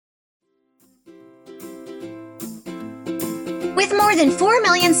With more than 4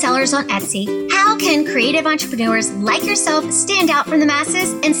 million sellers on Etsy, how can creative entrepreneurs like yourself stand out from the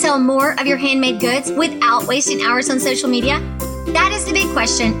masses and sell more of your handmade goods without wasting hours on social media? That is the big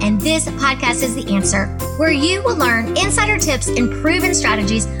question, and this podcast is the answer, where you will learn insider tips and proven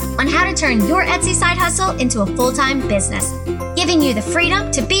strategies on how to turn your Etsy side hustle into a full-time business, giving you the freedom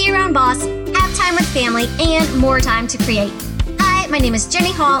to be your own boss, have time with family, and more time to create. Hi, my name is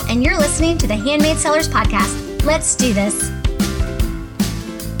Jenny Hall, and you're listening to the Handmade Sellers Podcast. Let's do this.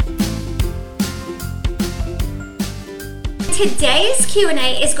 Today's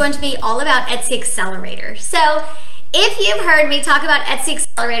Q&A is going to be all about Etsy Accelerator. So if you've heard me talk about Etsy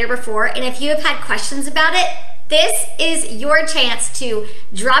Accelerator before, and if you have had questions about it, this is your chance to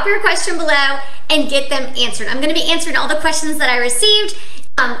drop your question below and get them answered. I'm going to be answering all the questions that I received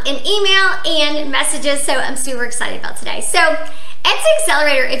in email and messages, so I'm super excited about today. So Etsy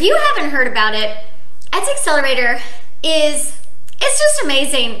Accelerator, if you haven't heard about it, Etsy Accelerator it's just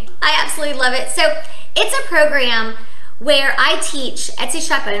amazing. I absolutely love it. So it's a program where I teach Etsy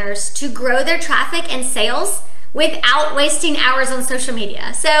shop owners to grow their traffic and sales without wasting hours on social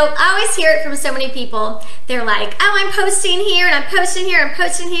media. So I always hear it from so many people. They're like, oh, I'm posting here and I'm posting here, I'm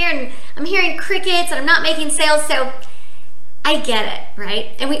posting here, and I'm hearing crickets and I'm not making sales. So I get it,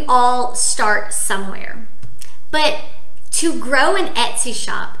 right? And we all start somewhere. But to grow an Etsy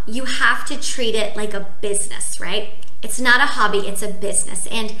shop, you have to treat it like a business, right? It's not a hobby, it's a business.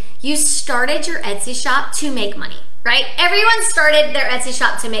 And you started your Etsy shop to make money, right? Everyone started their Etsy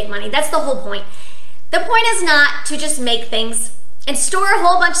shop to make money. That's the whole point. The point is not to just make things and store a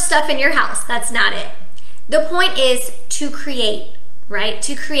whole bunch of stuff in your house. That's not it. The point is to create, right?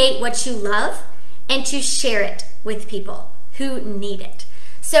 To create what you love and to share it with people who need it.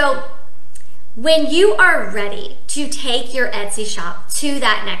 So when you are ready to take your Etsy shop to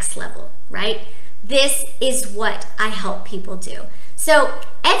that next level, right? This is what I help people do. So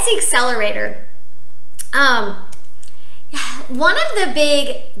Etsy Accelerator,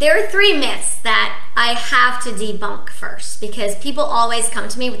 there are 3 myths that I have to debunk first, because people always come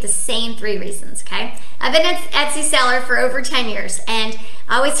to me with the same 3 reasons, okay? I've been an Etsy seller for over 10 years, and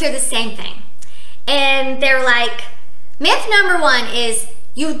I always hear the same thing. And they're like, myth number 1 is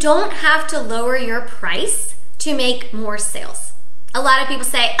you don't have to lower your price to make more sales. A lot of people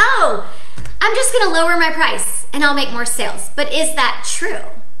say, oh, I'm just gonna lower my price and I'll make more sales. But is that true?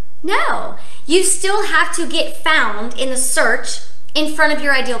 No. You still have to get found in the search in front of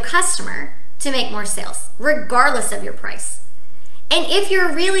your ideal customer to make more sales, regardless of your price. And if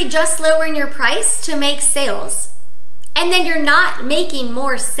you're really just lowering your price to make sales, and then you're not making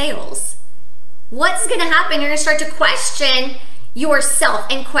more sales, what's gonna happen? You're gonna start to question yourself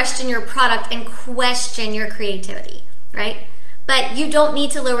and question your product and question your creativity, right? But you don't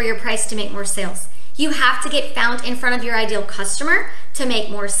need to lower your price to make more sales. You have to get found in front of your ideal customer to make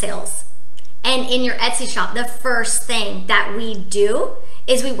more sales. And in your Etsy shop, the first thing that we do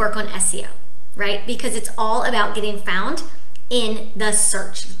is we work on SEO, right? Because it's all about getting found in the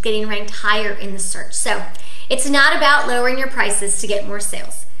search, getting ranked higher in the search. So it's not about lowering your prices to get more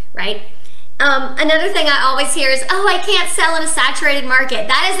sales, right? Another thing I always hear is, oh, I can't sell in a saturated market.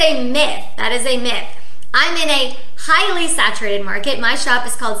 That is a myth. That is a myth. I'm in a highly saturated market. My shop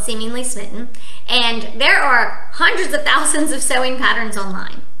is called Seemingly Smitten, and there are hundreds of thousands of sewing patterns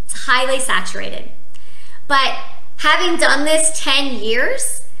online. It's highly saturated. But having done this 10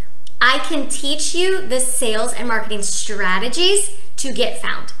 years, I can teach you the sales and marketing strategies to get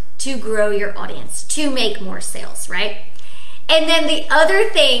found, to grow your audience, to make more sales, right? And then the other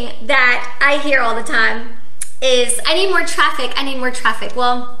thing that I hear all the time is, I need more traffic, I need more traffic.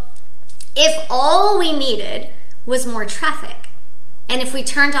 Well, if all we needed was more traffic, and if we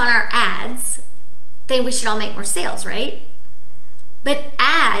turned on our ads, then we should all make more sales, right? But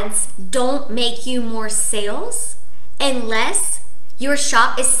ads don't make you more sales unless your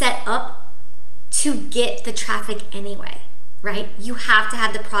shop is set up to get the traffic anyway, right? You have to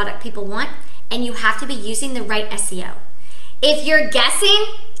have the product people want, and you have to be using the right SEO. If you're guessing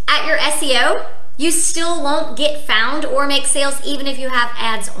at your SEO, you still won't get found or make sales even if you have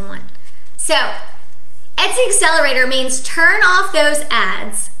ads on. So Etsy Accelerator means turn off those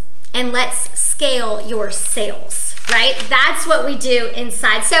ads and let's scale your sales, right? That's what we do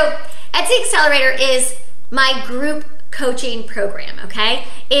inside. So Etsy Accelerator is my group coaching program, okay?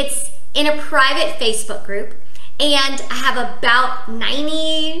 It's in a private Facebook group, and I have about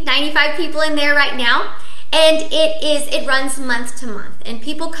 95 people in there right now. And it runs month to month, and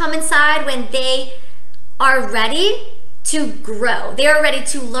people come inside when they are ready to grow. They are ready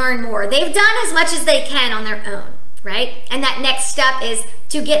to learn more. They've done as much as they can on their own, right? And that next step is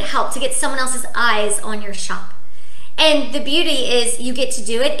to get help, to get someone else's eyes on your shop. And the beauty is you get to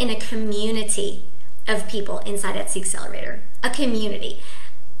do it in a community of people inside Etsy Accelerator, a community.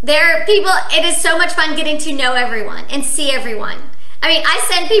 There are people, it is so much fun getting to know everyone and see everyone. I mean, I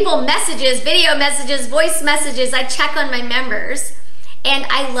send people messages, video messages, voice messages. I check on my members, and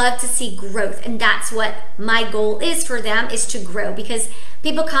I love to see growth. And that's what my goal is for them, is to grow, because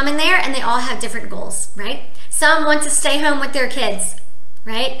people come in there and they all have different goals, right? Some want to stay home with their kids,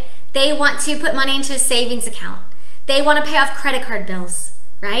 right? They want to put money into a savings account. They want to pay off credit card bills,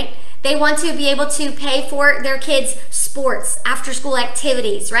 right? They want to be able to pay for their kids' sports, after school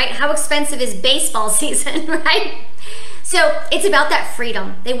activities, right? How expensive is baseball season, right? So it's about that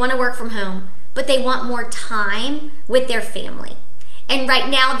freedom. They want to work from home, but they want more time with their family. And right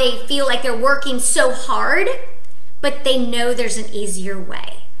now they feel like they're working so hard, but they know there's an easier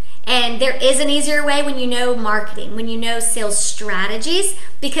way. And there is an easier way when you know marketing, when you know sales strategies,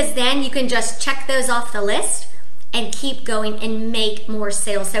 because then you can just check those off the list and keep going and make more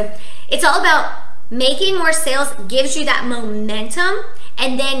sales. So it's all about making more sales, gives you that momentum,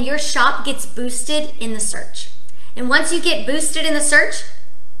 and then your shop gets boosted in the search. And once you get boosted in the search,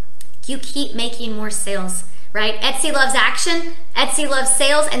 you keep making more sales, right? Etsy loves action, Etsy loves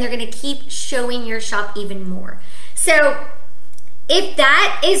sales, and they're gonna keep showing your shop even more. So if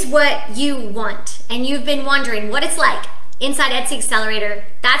that is what you want, and you've been wondering what it's like inside Etsy Accelerator,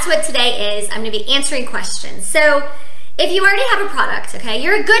 that's what today is. I'm gonna be answering questions. So if you already have a product, okay,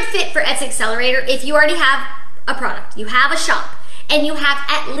 you're a good fit for Etsy Accelerator if you already have a product, you have a shop, and you have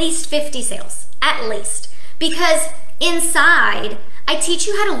at least 50 sales, at least. Because inside, I teach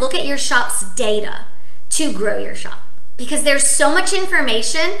you how to look at your shop's data to grow your shop. Because there's so much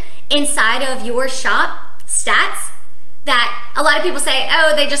information inside of your shop stats that a lot of people say,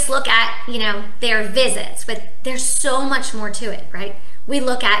 oh, they just look at, their visits, but there's so much more to it, right? We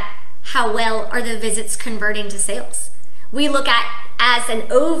look at how well are the visits converting to sales. We look at as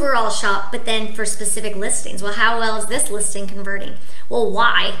an overall shop, but then for specific listings, well, how well is this listing converting? Well,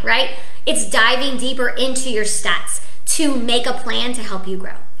 why, right? It's diving deeper into your stats to make a plan to help you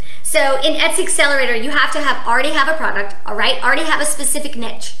grow. So in Etsy Accelerator, you have to already have a product, all right? Already have a specific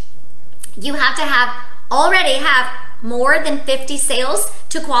niche. You have to already have more than 50 sales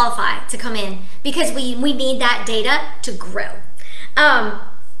to qualify to come in, because we need that data to grow.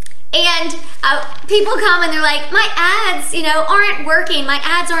 People come and they're like, my ads, aren't working. My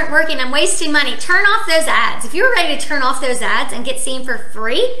ads aren't working. I'm wasting money. Turn off those ads. If you're ready to turn off those ads and get seen for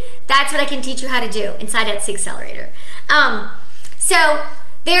free, that's what I can teach you how to do inside Etsy Accelerator. I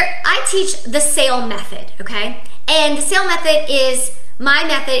teach the sale method, okay? And the sale method is my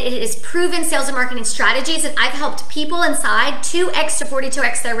method. It is proven sales and marketing strategies, and I've helped people inside 2x to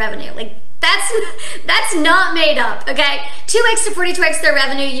 42x their revenue. Like, that's not made up, okay? 2x to 42x their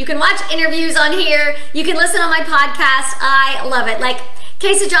revenue. You can watch interviews on here. You can listen on my podcast. I love it. Like,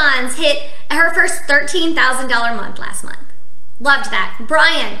 Casey Johns hit her first $13,000 month last month. Loved that.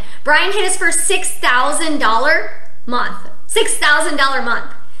 Brian hit his first $6,000 month. $6,000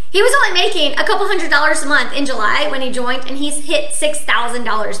 month. He was only making a couple $100s a month in July when he joined, and he's hit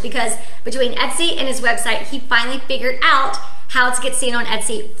 $6,000 because between Etsy and his website, he finally figured out how to get seen on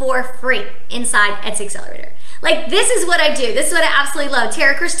Etsy for free inside Etsy Accelerator. Like, this is what I do. This is what I absolutely love.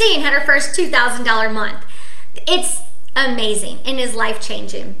 Tara Christine had her first $2,000 month. It's amazing and is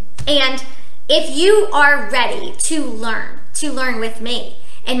life-changing. And if you are ready to learn with me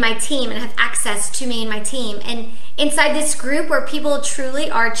and my team and have access to me and my team, and inside this group where people truly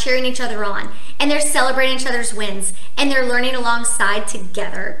are cheering each other on and they're celebrating each other's wins and they're learning alongside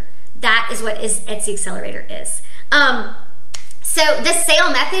together, that is what Etsy Accelerator is. So the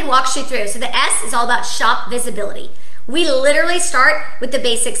sale method walks you through. So the S is all about shop visibility. We literally start with the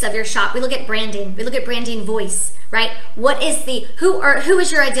basics of your shop. We look at branding. We look at branding voice, right? What is who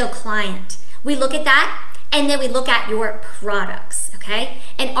is your ideal client? We look at that, and then we look at your products, okay?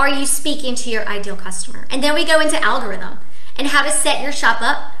 And are you speaking to your ideal customer? And then we go into algorithm and how to set your shop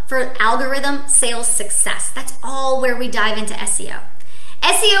up for algorithm sales success. That's all where we dive into SEO.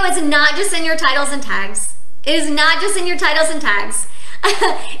 SEO is not just in your titles and tags. It is not just in your titles and tags.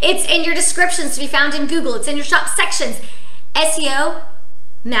 It's in your descriptions to be found in Google. It's in your shop sections. SEO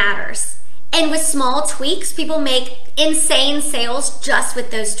matters. And with small tweaks, people make insane sales just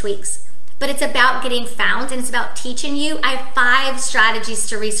with those tweaks. But it's about getting found, and it's about teaching you. I have 5 strategies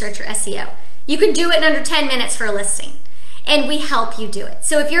to research your SEO. You can do it in under 10 minutes for a listing, and we help you do it.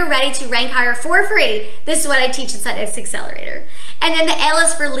 So if you're ready to rank higher for free, this is what I teach inside Etsy Accelerator. And then the L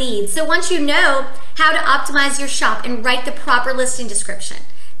is for leads. So once you know how to optimize your shop and write the proper listing description,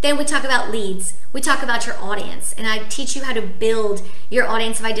 then we talk about leads. We talk about your audience, and I teach you how to build your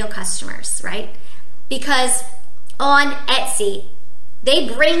audience of ideal customers, right? Because on Etsy, they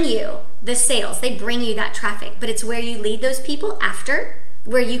bring you the sales, they bring you that traffic, but it's where you lead those people after,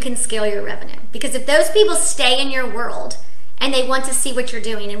 where you can scale your revenue. Because if those people stay in your world and they want to see what you're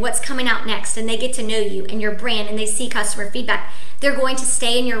doing and what's coming out next, and they get to know you and your brand, and they see customer feedback, they're going to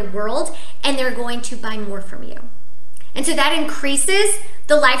stay in your world and they're going to buy more from you. And so that increases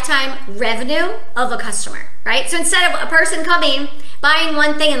the lifetime revenue of a customer, right? So instead of a person coming, buying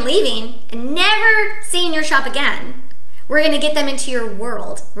one thing and leaving and never seeing your shop again, we're gonna get them into your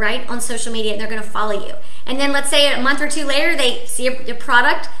world, right? On social media, and they're gonna follow you. And then let's say a month or two later, they see a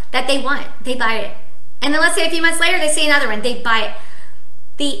product that they want, they buy it. And then let's say a few months later, they see another one, they buy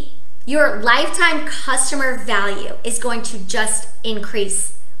it. Your lifetime customer value is going to just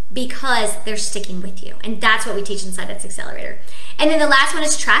increase because they're sticking with you. And that's what we teach inside Etsy Accelerator. And then the last one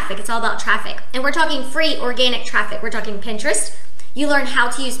is traffic. It's all about traffic. And we're talking free organic traffic. We're talking Pinterest. You learn how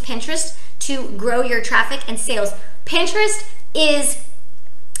to use Pinterest to grow your traffic and sales. Pinterest is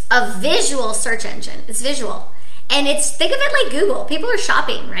a visual search engine. It's visual. And think of it like Google. People are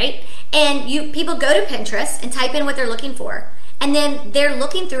shopping, right? And people go to Pinterest and type in what they're looking for. And then they're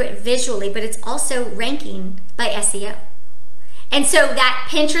looking through it visually, but it's also ranking by SEO. And so that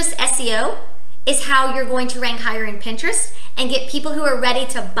Pinterest SEO is how you're going to rank higher in Pinterest and get people who are ready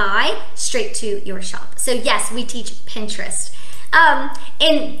to buy straight to your shop. So yes, we teach Pinterest.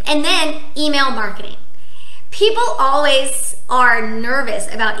 And then email marketing. People always are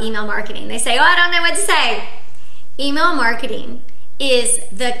nervous about email marketing. They say, oh, I don't know what to say. Email marketing is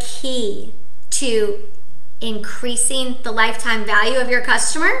the key to increasing the lifetime value of your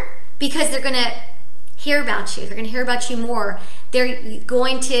customer, because they're gonna hear about you. They're gonna hear about you more. They're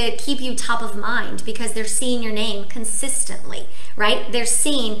going to keep you top of mind because they're seeing your name consistently, right? They're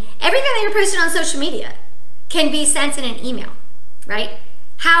seeing everything that you're posting on social media can be sent in an email, right?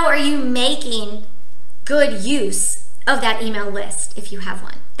 How are you making good use of that email list if you have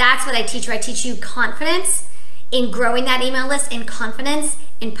one? That's what I teach you. I teach you confidence in growing that email list and confidence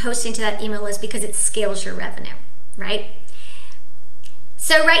in posting to that email list, because it scales your revenue, right?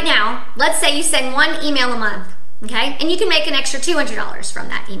 So right now, let's say you send one email a month, okay? And you can make an extra $200 from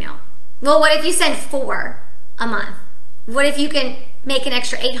that email. Well, what if you send 4 a month? What if you can make an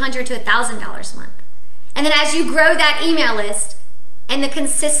extra $800 to $1,000 a month? And then as you grow that email list and the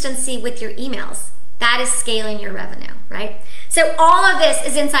consistency with your emails, that is scaling your revenue, right? So all of this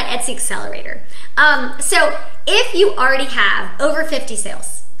is inside Etsy Accelerator. So if you already have over 50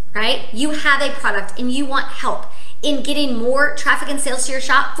 sales, right? You have a product and you want help in getting more traffic and sales to your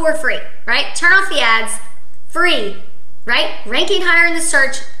shop for free, right? Turn off the ads, free, right? Ranking higher in the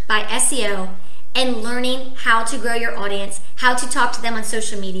search by SEO and learning how to grow your audience, how to talk to them on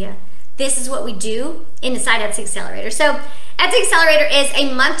social media. This is what we do inside Etsy Accelerator. So Etsy Accelerator is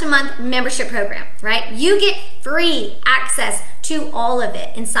a month-to-month membership program, right? You get free access to all of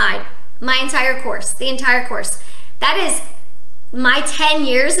it inside my entire course, the entire course. That is my 10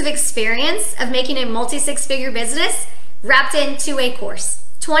 years of experience of making a multi-six-figure business wrapped into a course,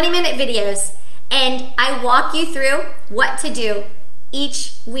 20-minute videos, and I walk you through what to do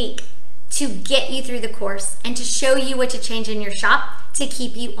each week to get you through the course and to show you what to change in your shop to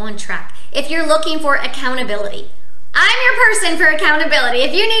keep you on track. If you're looking for accountability, I'm your person for accountability.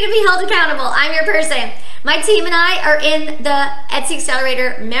 If you need to be held accountable, I'm your person. My team and I are in the Etsy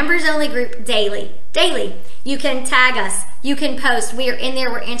Accelerator members only group daily. You can tag us, you can post. We are in there,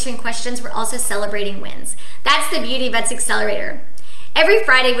 we're answering questions, we're also celebrating wins. That's the beauty of Etsy Accelerator. Every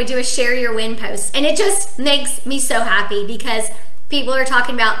Friday we do a share your win post, and it just makes me so happy because people are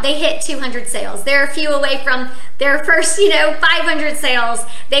talking about they hit 200 sales. They're a few away from their first, 500 sales.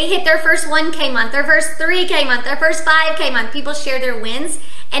 They hit their first 1K month, their first 3K month, their first 5K month. People share their wins,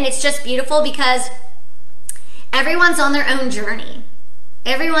 and it's just beautiful because everyone's on their own journey.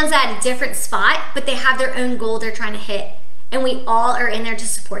 Everyone's at a different spot, but they have their own goal they're trying to hit, and we all are in there to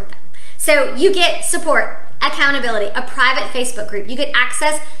support them. So you get support, accountability, a private Facebook group. You get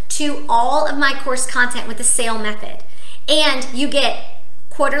access to all of my course content with the sale method. And you get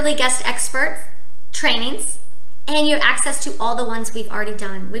quarterly guest expert trainings, and you have access to all the ones we've already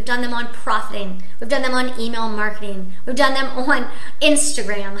done. We've done them on profiting. We've done them on email marketing. We've done them on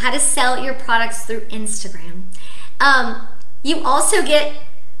Instagram, how to sell your products through Instagram. You also get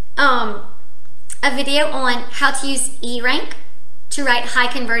a video on how to use eRank to write high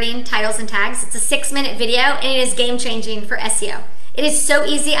converting titles and tags. It's a 6-minute video, and it is game changing for SEO. It is so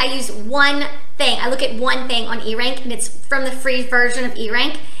easy. I use one thing. I look at one thing on eRank, and it's from the free version of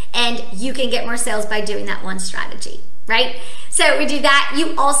eRank, and you can get more sales by doing that one strategy, right? So we do that.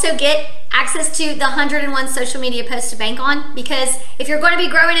 You also get access to the 101 social media posts to bank on, because if you're going to be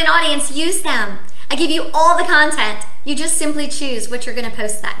growing an audience, use them. I give you all the content. You just simply choose what you're gonna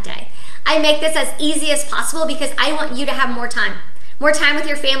post that day. I make this as easy as possible because I want you to have more time with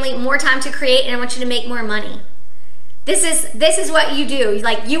your family, more time to create, and I want you to make more money. This is what you do.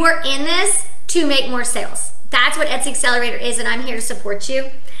 Like, you are in this to make more sales. That's what Etsy Accelerator is, and I'm here to support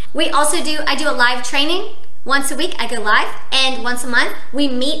you. I do a live training. Once a week, I go live, and once a month, we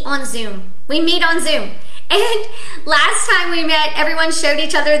meet on Zoom. And last time we met, everyone showed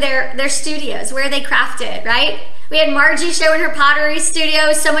each other their studios, where they crafted, right? We had Margie showing her pottery studio. It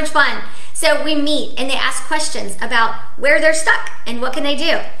was so much fun. So we meet, and they ask questions about where they're stuck and what can they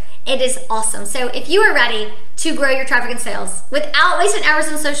do. It is awesome. So if you are ready to grow your traffic and sales without wasting hours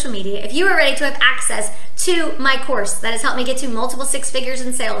on social media, if you are ready to have access to my course that has helped me get to multiple six figures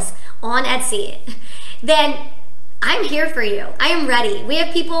in sales on Etsy, then I'm here for you. I am ready. We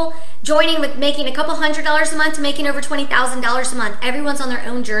have people joining with making a couple $100s a month to making over $20,000 a month. Everyone's on their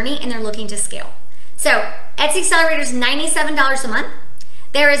own journey and they're looking to scale. So Etsy Accelerator is $97 a month.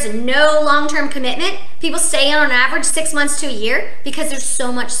 There is no long-term commitment. People stay on average 6 months to a year because there's so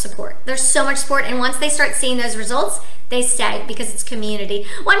much support. There's so much support, and once they start seeing those results, they stay because it's community.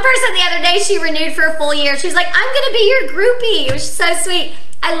 One person the other day, she renewed for a full year. She was like, I'm gonna be your groupie. It was so sweet.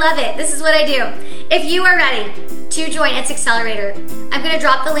 I love it. This is what I do. If you are ready to join Etsy Accelerator, I'm gonna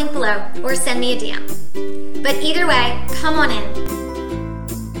drop the link below or send me a DM. But either way, come on in.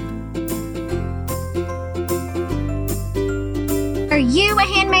 Are you a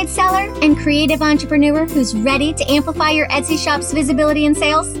handmade seller and creative entrepreneur who's ready to amplify your Etsy shop's visibility and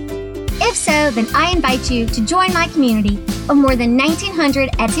sales? If so, then I invite you to join my community of more than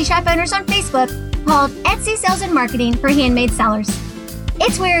 1,900 Etsy shop owners on Facebook called Etsy Sales and Marketing for Handmade Sellers.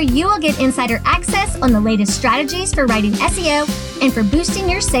 It's where you will get insider access on the latest strategies for writing SEO and for boosting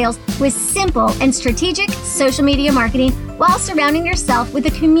your sales with simple and strategic social media marketing while surrounding yourself with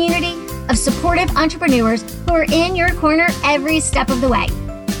a community of supportive entrepreneurs who are in your corner every step of the way.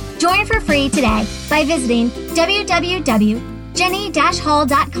 Join for free today by visiting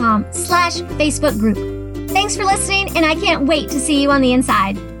www.jenny-hall.com/Facebook group. Thanks for listening, and I can't wait to see you on the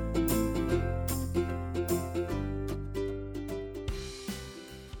inside.